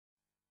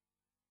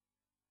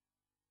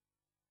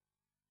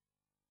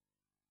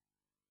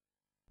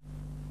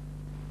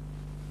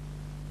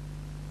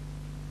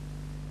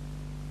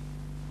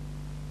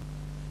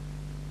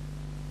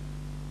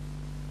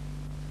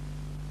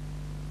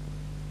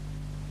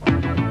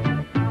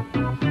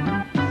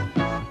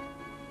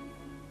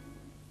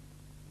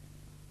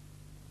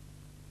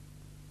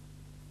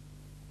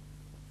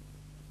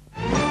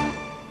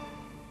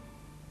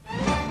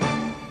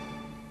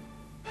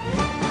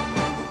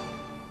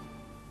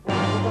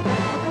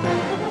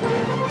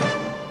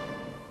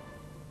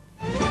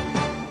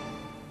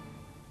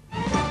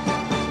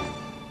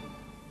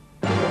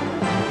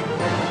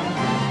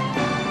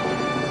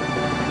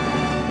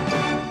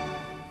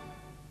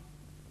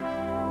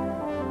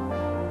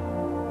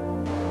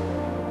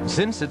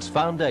Since its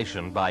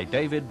foundation by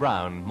David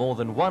Brown more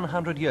than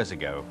 100 years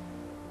ago,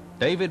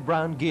 David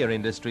Brown Gear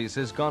Industries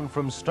has gone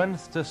from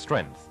strength to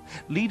strength,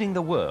 leading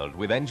the world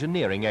with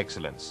engineering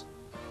excellence.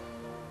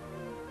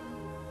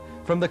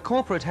 From the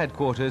corporate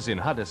headquarters in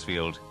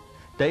Huddersfield,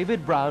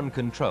 David Brown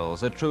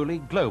controls a truly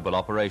global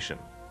operation,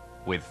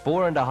 with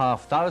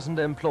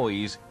 4,500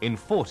 employees in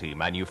 40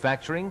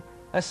 manufacturing,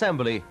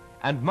 assembly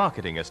and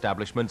marketing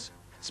establishments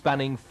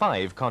spanning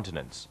 5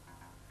 continents.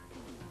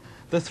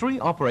 The 3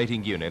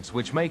 operating units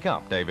which make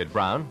up David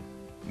Brown,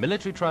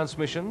 military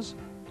transmissions,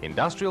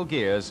 industrial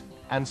gears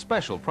and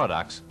special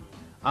products,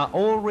 are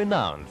all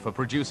renowned for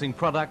producing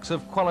products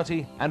of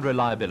quality and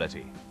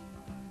reliability.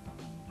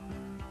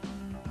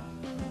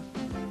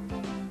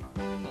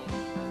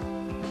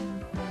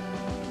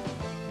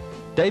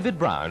 David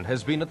Brown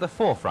has been at the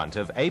forefront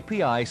of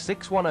API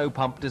 610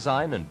 pump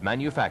design and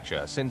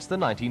manufacture since the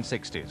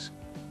 1960s.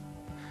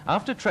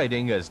 After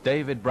trading as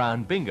David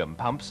Brown Bingham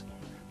Pumps,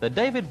 the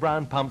David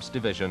Brown Pumps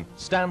division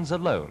stands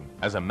alone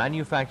as a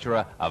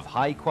manufacturer of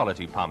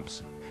high-quality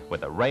pumps,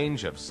 with a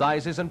range of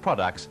sizes and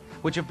products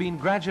which have been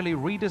gradually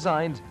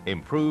redesigned,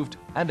 improved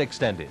and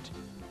extended.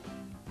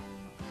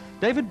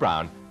 David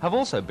Brown have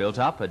also built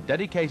up a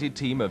dedicated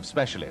team of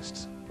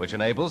specialists, which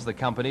enables the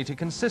company to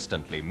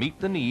consistently meet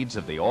the needs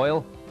of the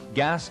oil,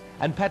 gas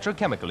and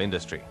petrochemical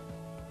industry.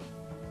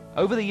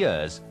 Over the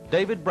years,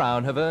 David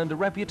Brown have earned a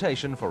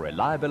reputation for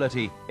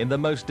reliability in the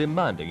most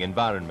demanding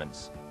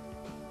environments.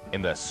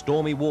 In the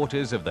stormy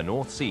waters of the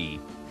North Sea,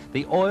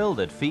 the oil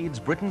that feeds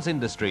Britain's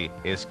industry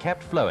is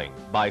kept flowing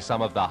by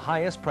some of the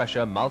highest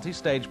pressure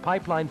multi-stage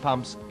pipeline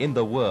pumps in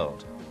the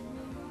world.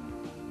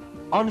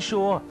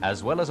 Onshore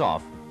as well as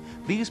off,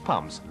 these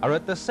pumps are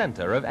at the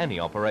center of any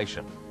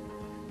operation,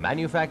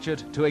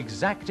 manufactured to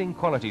exacting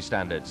quality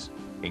standards,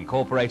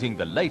 incorporating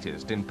the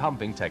latest in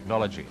pumping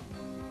technology.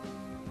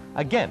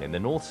 Again in the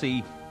North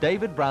Sea,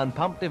 David Brown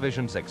Pump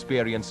Division's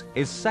experience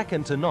is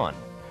second to none,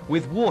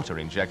 with water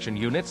injection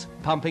units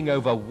pumping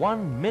over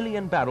 1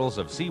 million barrels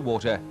of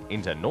seawater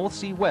into North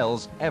Sea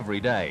wells every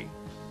day.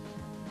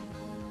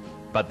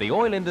 But the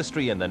oil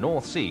industry in the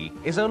North Sea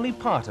is only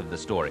part of the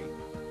story,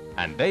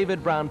 and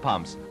David Brown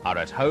pumps are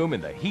at home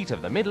in the heat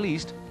of the Middle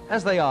East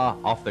as they are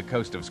off the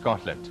coast of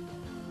Scotland.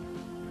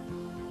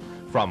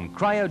 From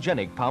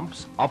cryogenic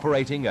pumps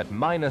operating at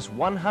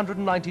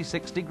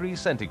 -196 degrees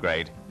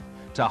centigrade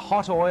to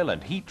hot oil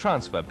and heat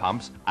transfer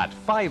pumps at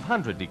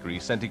 500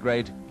 degrees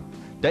centigrade,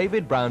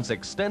 David Brown's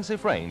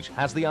extensive range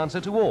has the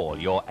answer to all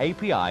your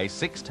API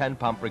 610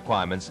 pump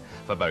requirements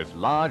for both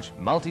large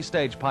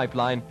multi-stage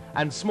pipeline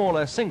and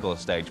smaller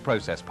single-stage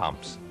process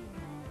pumps.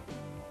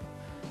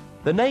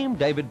 The name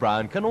David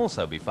Brown can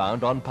also be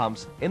found on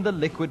pumps in the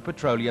liquid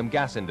petroleum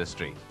gas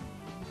industry,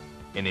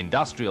 in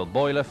industrial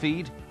boiler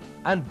feed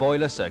and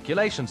boiler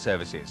circulation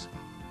services,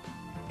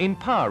 in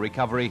power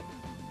recovery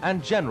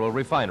and general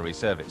refinery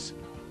service.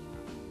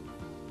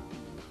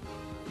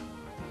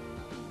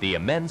 The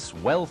immense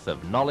wealth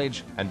of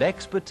knowledge and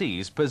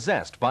expertise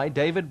possessed by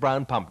David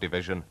Brown Pump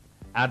Division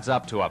adds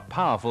up to a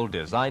powerful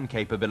design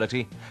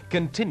capability,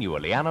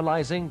 continually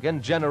analyzing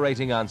and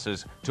generating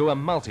answers to a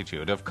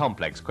multitude of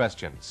complex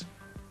questions.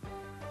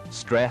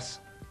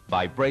 Stress,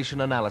 vibration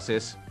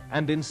analysis,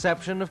 and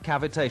inception of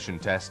cavitation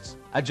tests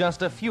are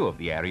just a few of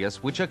the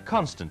areas which are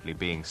constantly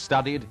being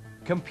studied,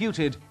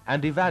 computed,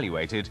 and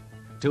evaluated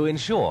to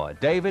ensure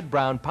David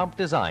Brown pump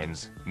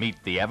designs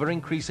meet the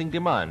ever-increasing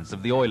demands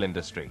of the oil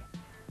industry.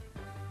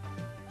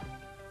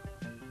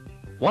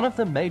 One of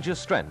the major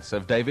strengths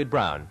of David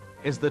Brown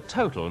is the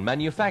total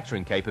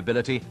manufacturing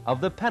capability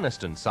of the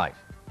Penistone site,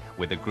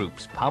 with the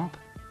group's pump,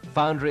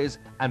 foundries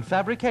and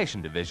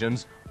fabrication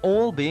divisions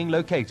all being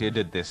located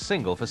at this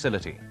single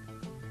facility.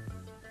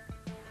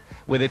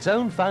 With its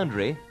own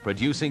foundry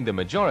producing the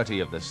majority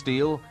of the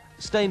steel,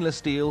 stainless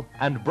steel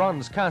and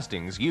bronze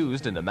castings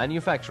used in the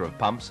manufacture of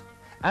pumps,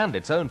 and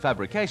its own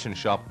fabrication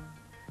shop,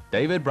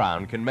 David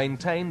Brown can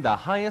maintain the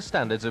highest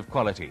standards of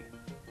quality,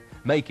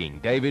 making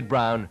David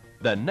Brown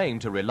the name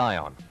to rely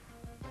on.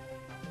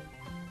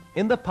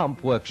 In the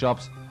pump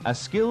workshops, a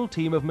skilled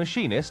team of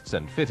machinists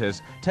and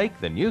fitters take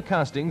the new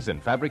castings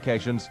and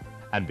fabrications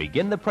and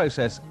begin the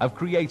process of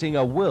creating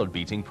a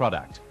world-beating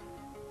product.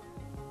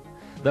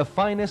 The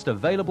finest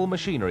available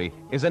machinery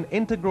is an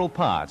integral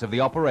part of the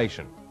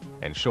operation,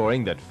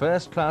 ensuring that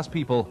first-class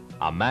people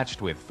are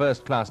matched with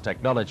first-class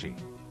technology.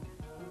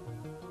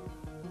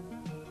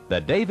 The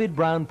David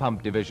Brown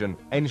Pump Division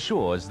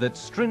ensures that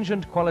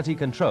stringent quality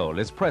control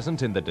is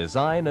present in the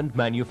design and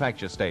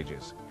manufacture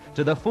stages,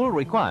 to the full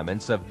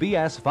requirements of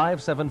BS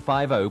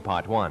 5750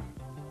 Part 1.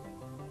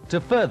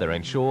 To further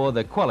ensure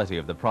the quality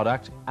of the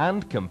product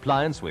and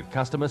compliance with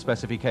customer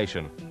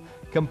specification,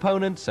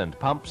 components and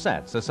pump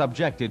sets are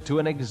subjected to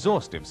an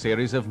exhaustive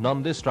series of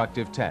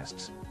non-destructive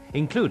tests,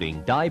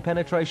 including dye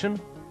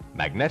penetration,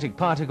 magnetic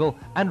particle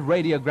and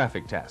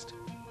radiographic test.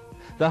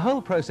 The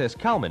whole process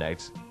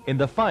culminates in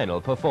the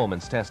final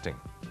performance testing.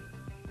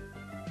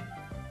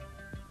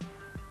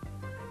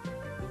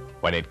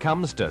 When it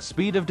comes to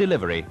speed of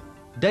delivery,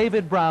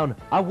 David Brown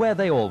are where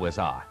they always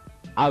are,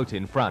 out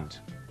in front.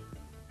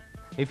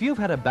 If you've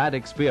had a bad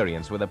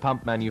experience with a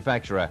pump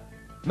manufacturer,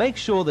 make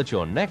sure that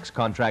your next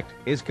contract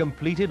is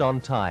completed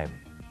on time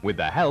with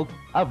the help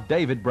of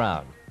David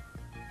Brown.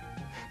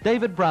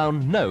 David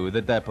Brown know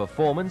that their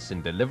performance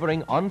in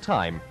delivering on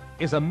time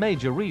is a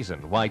major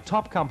reason why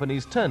top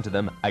companies turn to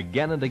them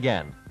again and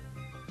again.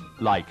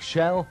 Like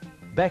Shell,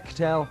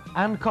 Bechtel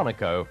and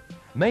Conoco,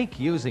 make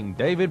using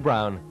David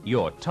Brown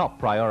your top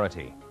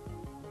priority.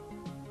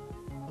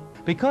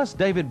 Because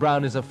David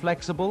Brown is a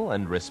flexible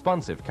and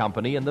responsive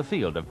company in the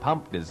field of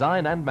pump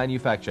design and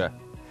manufacture,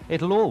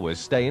 it'll always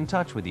stay in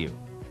touch with you,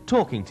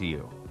 talking to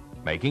you,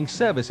 making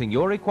servicing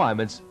your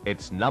requirements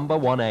its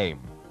 #1 aim.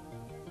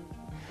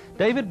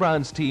 David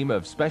Brown's team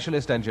of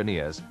specialist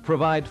engineers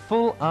provide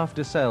full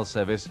after-sales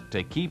service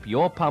to keep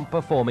your pump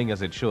performing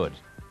as it should.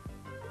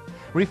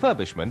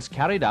 Refurbishments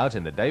carried out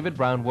in the David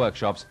Brown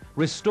workshops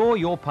restore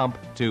your pump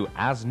to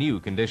as-new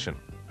condition.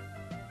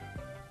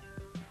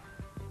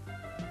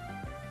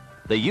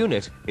 The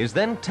unit is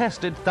then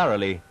tested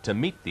thoroughly to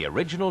meet the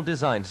original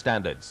design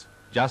standards,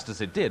 just as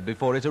it did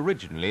before it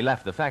originally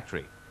left the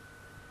factory.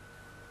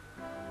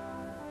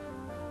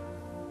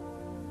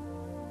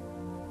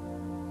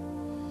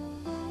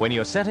 When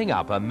you're setting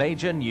up a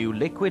major new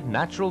liquid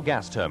natural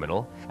gas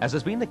terminal, as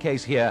has been the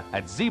case here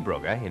at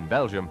Zeebrugge in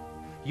Belgium,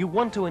 you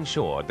want to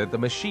ensure that the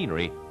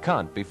machinery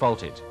can't be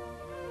faulted.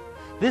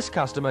 This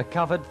customer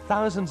covered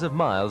thousands of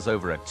miles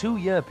over a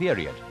 2-year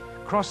period,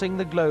 crossing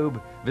the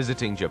globe,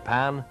 visiting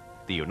Japan,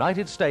 the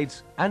United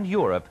States and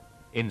Europe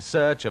in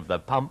search of the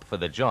pump for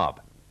the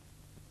job.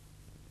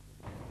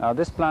 Now,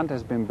 this plant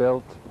has been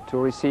built to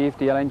receive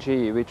the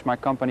LNG which my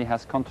company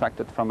has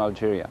contracted from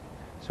Algeria.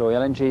 So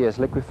LNG is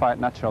liquefied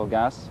natural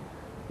gas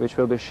which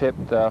will be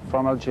shipped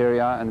from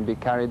Algeria and be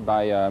carried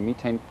by a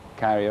methane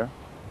carrier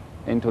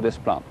into this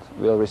plant.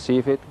 We'll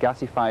receive it,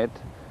 gasify it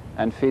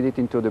and feed it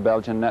into the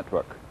Belgian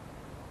network.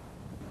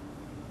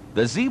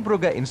 The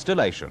Zeebrugge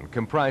installation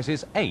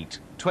comprises 8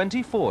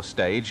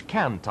 24-stage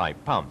can-type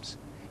pumps,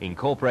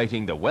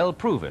 incorporating the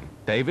well-proven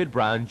David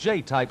Brown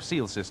J-type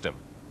seal system.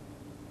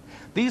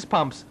 These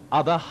pumps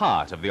are the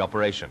heart of the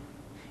operation,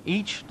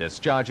 each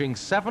discharging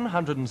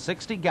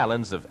 760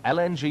 gallons of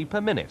LNG per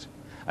minute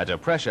at a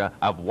pressure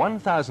of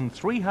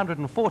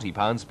 1,340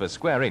 pounds per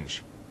square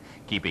inch,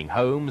 keeping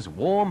homes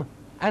warm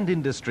and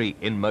industry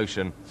in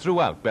motion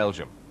throughout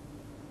Belgium.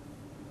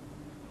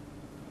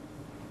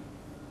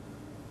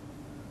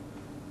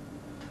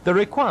 The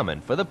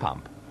requirement for the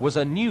pump was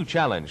a new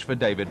challenge for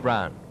David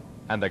Brown,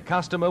 and the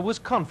customer was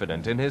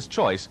confident in his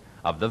choice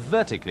of the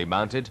vertically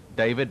mounted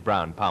David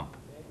Brown pump.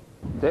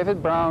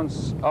 David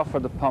Brown's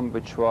offered a pump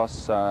which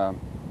was had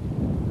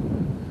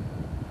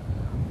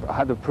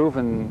a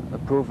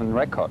proven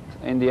record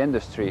in the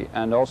industry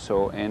and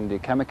also in the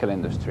chemical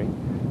industry.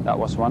 That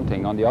was one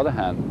thing. On the other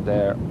hand,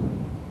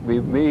 we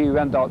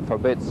went out for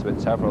bids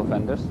with several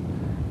vendors,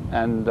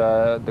 and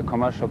the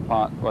commercial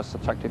part was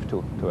attractive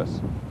to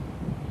us.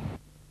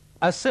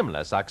 A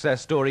similar success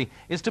story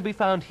is to be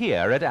found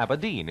here at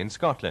Aberdeen in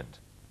Scotland.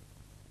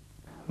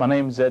 My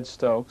name is Ed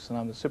Stokes, and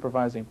I'm the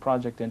supervising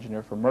project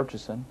engineer for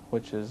Murchison,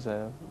 which is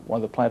one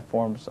of the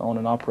platforms owned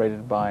and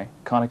operated by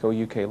Conoco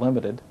UK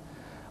Limited.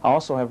 I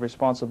also have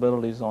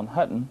responsibilities on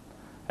Hutton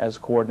as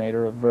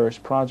coordinator of various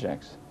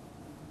projects.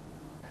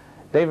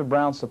 David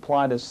Brown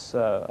supplied us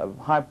a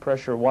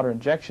high-pressure water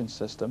injection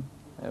system.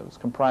 It was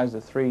comprised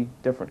of 3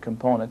 different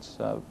components: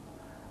 a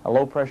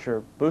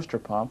low-pressure booster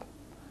pump,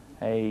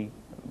 a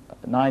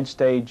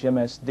 9-stage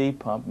MSD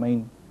pump,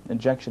 main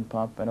injection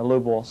pump, and a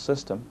lube oil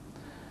system.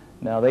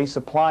 Now, they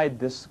supplied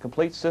this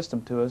complete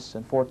system to us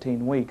in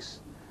 14 weeks.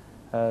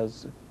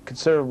 It's a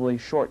considerably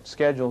short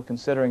schedule,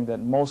 considering that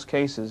in most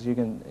cases you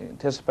can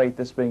anticipate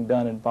this being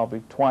done in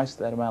probably twice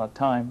that amount of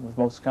time with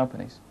most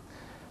companies.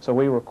 So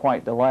we were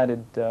quite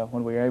delighted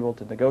when we were able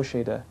to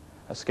negotiate a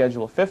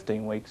schedule of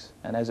 15 weeks,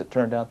 and as it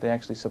turned out, they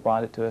actually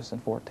supplied it to us in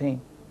 14.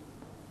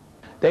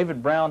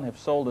 David Brown have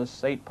sold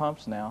us 8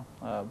 pumps now.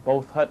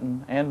 Both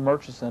Hutton and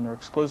Murchison are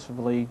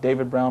exclusively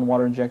David Brown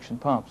water injection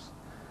pumps.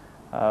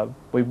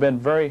 We've been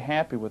very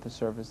happy with the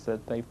service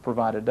that they've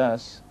provided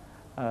us.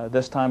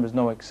 This time is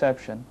no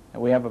exception.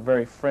 And we have a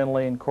very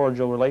friendly and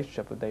cordial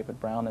relationship with David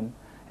Brown,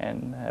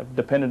 and have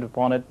depended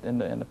upon it in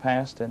the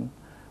past, and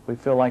we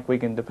feel like we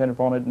can depend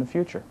upon it in the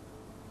future.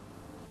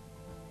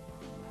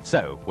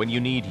 So, when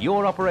you need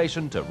your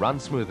operation to run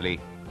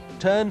smoothly,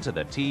 turn to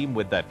the team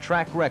with the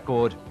track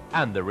record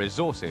and the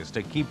resources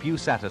to keep you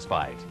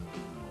satisfied.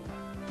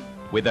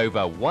 With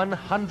over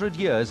 100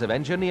 years of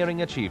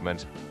engineering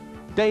achievement,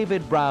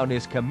 David Brown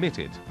is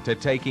committed to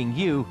taking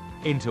you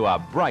into a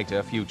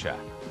brighter future.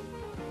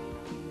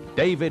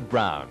 David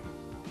Brown,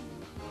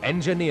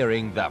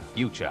 engineering the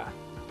future.